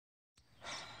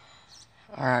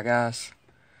Alright guys,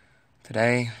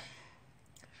 today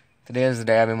is the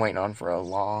day I've been waiting on for a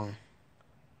long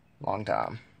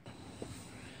time.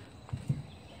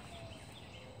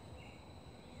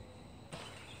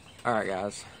 Alright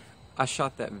guys, I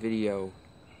shot that video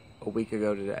a week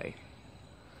ago today.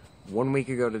 1 week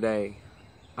ago today,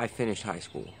 I finished high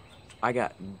school. I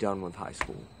got done with high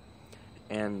school.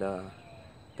 And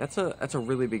that's a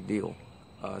really big deal,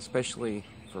 especially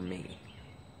for me.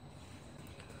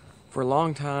 For a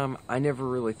long time, I never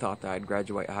really thought that I'd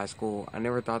graduate high school. I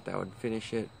never thought that I would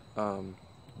finish it.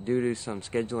 Due to some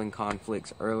scheduling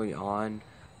conflicts early on,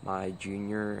 my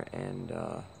junior and,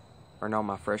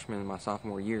 my freshman and my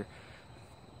sophomore year,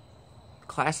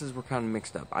 classes were kind of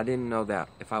mixed up. I didn't know that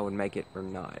if I would make it or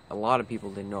not. A lot of people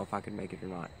didn't know if I could make it or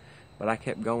not. But I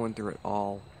kept going through it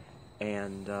all,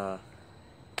 and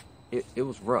it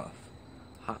was rough.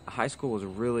 High school was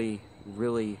really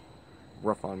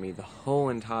rough on me. The whole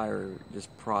entire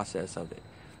just process of it.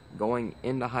 Going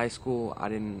into high school, I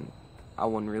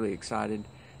wasn't really excited,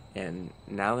 and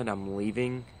now that I'm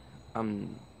leaving,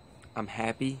 I'm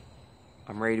happy.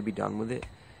 I'm ready to be done with it.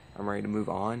 I'm ready to move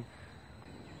on,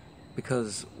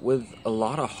 because with a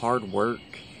lot of hard work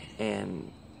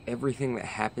and everything that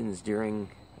happens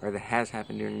that has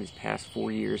happened during these past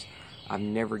 4 years, I've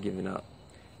never given up.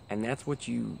 And that's what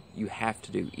you have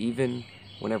to do, even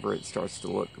whenever it starts to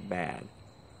look bad.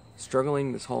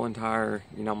 Struggling this whole entire,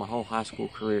 my whole high school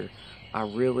career, I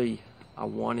wanted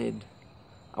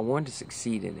to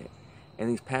succeed in it. And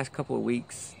these past couple of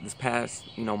weeks, this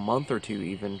past, month or two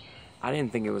even, I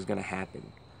didn't think it was going to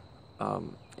happen.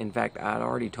 In fact, I had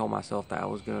already told myself that I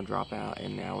was going to drop out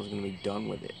and I was going to be done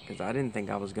with it, because I didn't think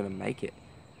I was going to make it.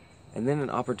 And then an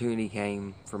opportunity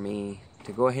came for me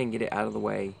to go ahead and get it out of the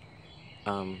way.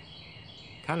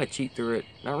 Kind of cheat through it.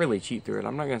 Not really cheat through it.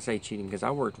 I'm not going to say cheating, because I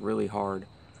worked really hard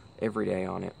every day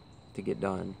on it to get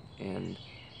done. And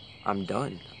I'm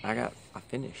done. I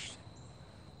finished.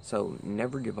 So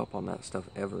never give up on that stuff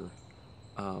ever.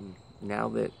 Now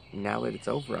that it's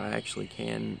over, I actually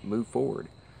can move forward.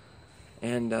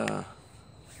 And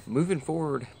moving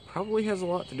forward probably has a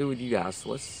lot to do with you guys.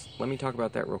 So let me talk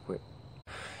about that real quick.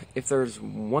 If there's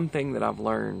one thing that I've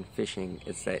learned fishing,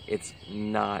 it's that it's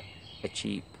not a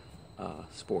cheap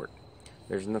sport.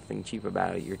 There's nothing cheap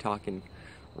about it. You're talking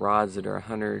rods that are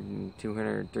 $100,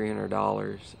 $200,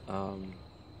 $300,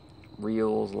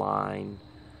 reels, line,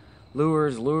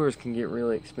 lures can get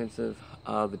really expensive.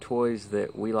 The toys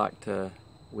that we like to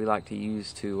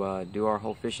use to do our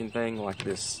whole fishing thing, like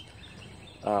this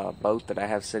boat that I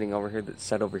have sitting over here, that's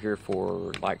set over here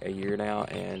for like a year now,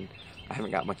 and I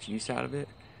haven't got much use out of it.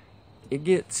 It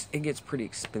gets pretty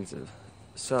expensive.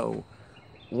 So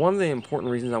one of the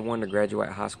important reasons I wanted to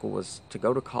graduate high school was to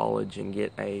go to college and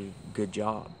get a good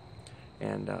job,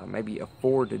 and maybe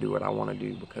afford to do what I want to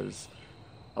do, because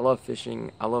I love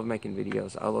fishing, I love making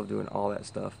videos, I love doing all that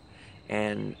stuff.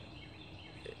 And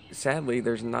sadly,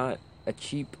 there's not a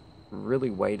cheap, really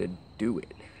way to do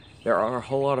it. There are a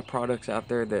whole lot of products out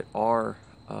there that are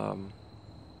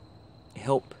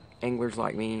help anglers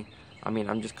like me. I mean,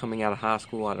 I'm just coming out of high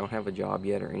school, I don't have a job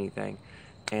yet or anything,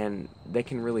 and they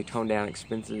can really tone down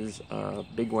expenses.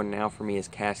 Big one now for me is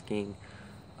casking,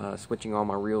 switching all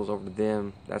my reels over to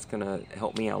them. That's going to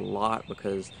help me a lot,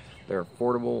 because they're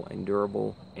affordable and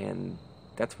durable, and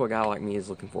that's what a guy like me is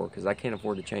looking for, because I can't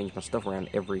afford to change my stuff around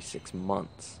every 6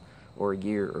 months or a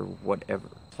year or whatever.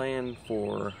 Plan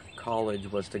for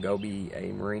college was to go be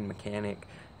a marine mechanic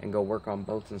and go work on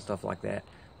boats and stuff like that.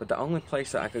 But the only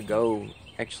place that I could go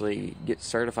actually get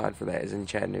certified for that is in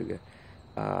Chattanooga.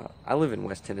 I live in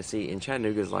West Tennessee, and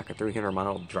Chattanooga is like a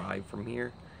 300-mile drive from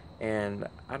here, and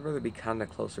I'd rather be kind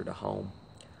of closer to home.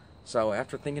 So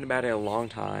after thinking about it a long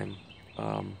time,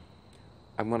 I'm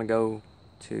going to go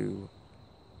to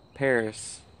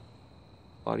Paris.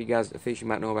 A lot of you guys that fish, you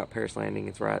might know about Paris Landing.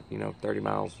 It's right, 30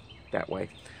 miles that way.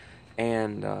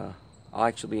 And I'll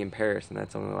actually be in Paris, and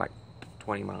that's only like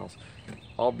 20 miles.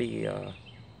 I'll be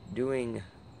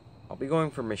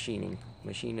going for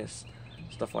machinist,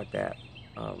 stuff like that.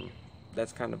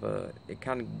 That's it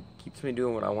kind of keeps me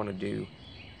doing what I want to do,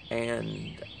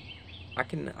 and I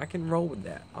can roll with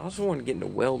that. I also want to get into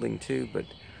welding too, but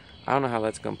I don't know how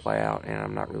that's going to play out, and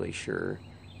I'm not really sure,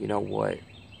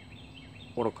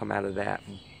 what'll come out of that.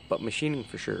 But machining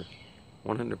for sure,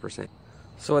 100%.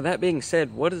 So with that being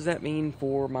said, what does that mean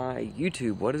for my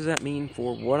YouTube? What does that mean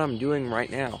for what I'm doing right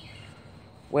now?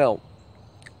 Well,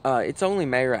 it's only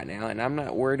May right now, and I'm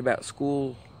not worried about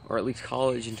school, or at least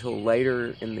college, until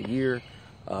later in the year,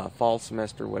 fall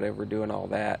semester, whatever, doing all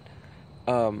that.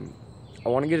 I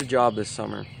want to get a job this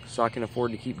summer so I can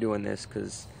afford to keep doing this,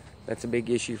 because that's a big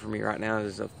issue for me right now,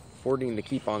 is affording to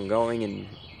keep on going and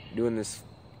doing this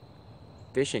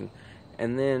fishing,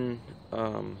 and then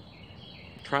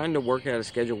trying to work out a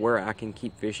schedule where I can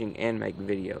keep fishing and make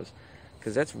videos,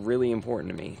 because that's really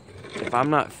important to me. If I'm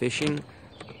not fishing,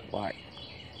 like,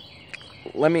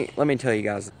 let me tell you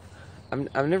guys,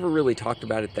 I've never really talked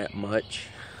about it that much,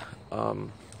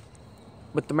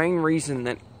 but the main reason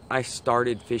that I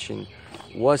started fishing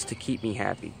was to keep me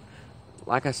happy.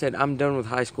 Like I said, I'm done with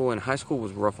high school, and high school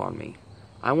was rough on me.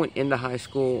 I went into high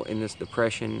school in this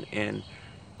depression, and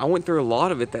I went through a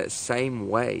lot of it that same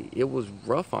way. It was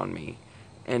rough on me.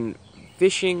 And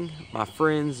fishing, my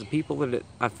friends, the people that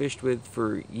I fished with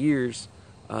for years,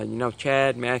 you know,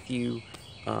 Chad, Matthew,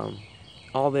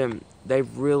 all them,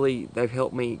 they've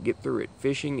helped me get through it.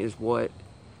 Fishing is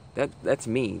that's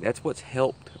me. That's what's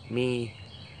helped me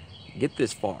get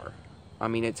this far. I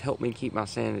mean, it's helped me keep my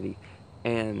sanity.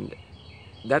 And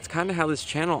that's kind of how this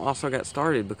channel also got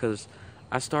started, because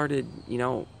I started, you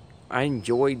know, I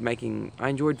enjoyed fishing.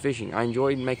 I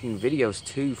enjoyed making videos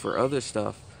too for other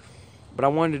stuff, but I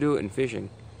wanted to do it in fishing.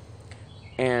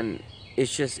 And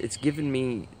it's given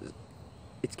me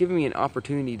an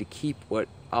opportunity to keep what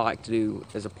I like to do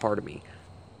as a part of me.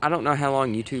 I don't know how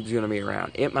long YouTube's going to be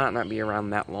around. It might not be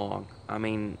around that long. I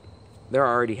mean, they're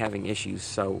already having issues,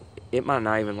 so it might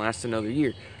not even last another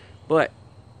year. But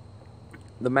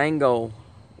the main goal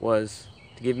was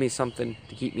to give me something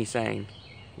to keep me sane,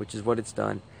 which is what it's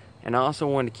done. And I also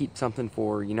wanted to keep something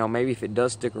for, you know, maybe if it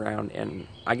does stick around and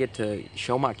I get to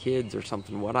show my kids or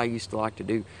something what I used to like to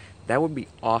do, that would be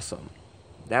awesome.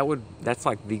 That's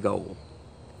like the goal.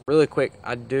 Really quick,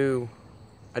 I do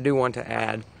want to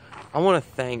add, I want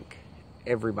to thank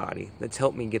everybody that's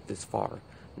helped me get this far.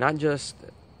 Not just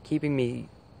keeping me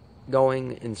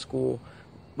going in school,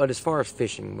 but as far as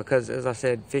fishing, because as I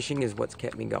said, fishing is what's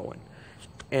kept me going.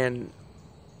 And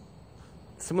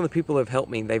some of the people that have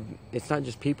helped me, it's not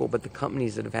just people, but the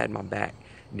companies that have had my back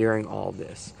during all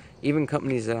this. Even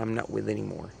companies that I'm not with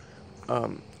anymore. I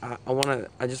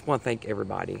just want to thank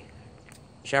everybody.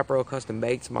 Chaparral Custom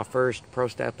Baits, my first pro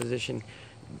staff position.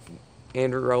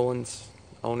 Andrew Rowlands,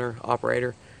 owner,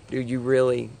 operator. Dude, you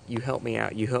helped me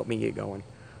out. You helped me get going.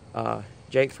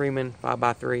 Jake Freeman,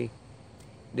 5x3.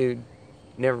 Dude,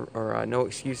 no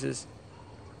excuses.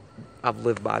 I've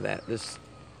lived by that.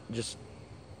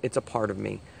 It's a part of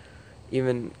me,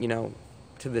 even, you know,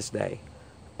 to this day.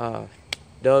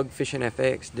 Doug, Fishing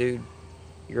FX, dude,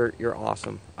 you're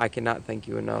awesome. I cannot thank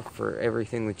you enough for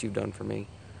everything that you've done for me.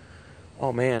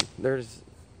 Oh man,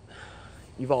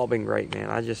 you've all been great, man.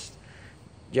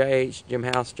 JH, Jim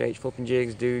House, JH Flipping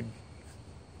Jigs, dude,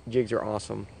 jigs are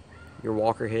awesome. Your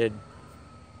walker head,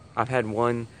 I've had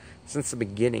one since the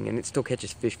beginning, and it still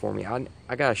catches fish for me.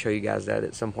 I gotta show you guys that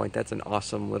at some point. That's an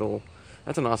awesome little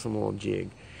jig.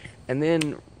 And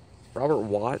then Robert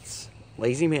Watts,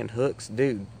 Lazy Man hooks,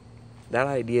 dude. That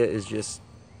idea is just,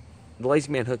 the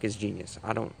Lazy Man hook is genius.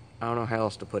 I don't know how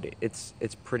else to put it. It's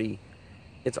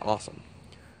awesome.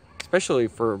 Especially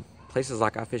for places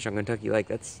like I fish on Kentucky Lake.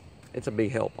 It's a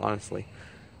big help, honestly.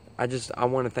 I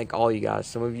want to thank all you guys.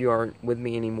 Some of you aren't with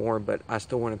me anymore, but I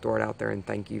still want to throw it out there and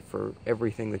thank you for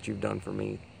everything that you've done for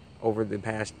me over the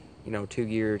past, 2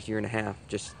 years, year and a half.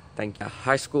 Just thank you.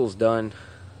 High school's done.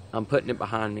 I'm putting it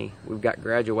behind me. We've got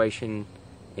graduation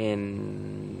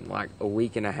in like a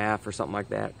week and a half or something like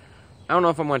that. I don't know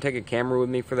if I'm going to take a camera with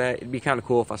me for that. It'd be kind of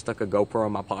cool if I stuck a GoPro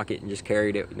in my pocket and just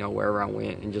carried it, wherever I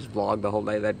went and just vlogged the whole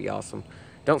day. That'd be awesome.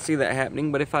 Don't see that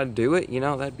happening, but if I do it,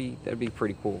 that'd be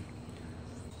pretty cool.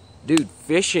 Dude,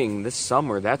 fishing this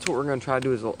summer, that's what we're going to try to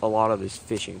do, is a lot of is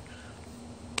fishing.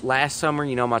 Last summer,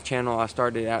 my channel, I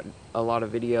started out a lot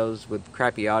of videos with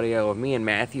crappy audio of me and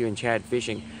Matthew and Chad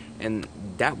fishing, and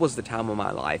that was the time of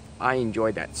my life. I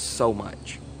enjoyed that so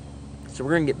much. So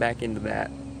we're going to get back into that,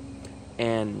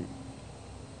 and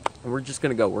we're just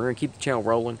going to go. We're going to keep the channel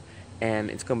rolling,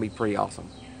 and it's going to be pretty awesome.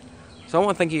 So I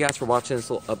want to thank you guys for watching this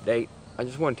little update. I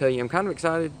just want to tell you I'm kind of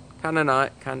excited, kind of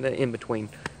not, kind of in between,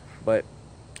 but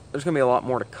there's going to be a lot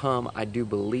more to come, I do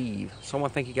believe. So I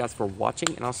want to thank you guys for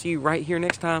watching, and I'll see you right here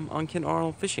next time on Ken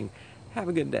Arnold Fishing. Have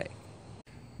a good day.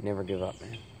 Never give up,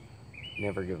 man.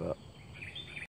 Never give up.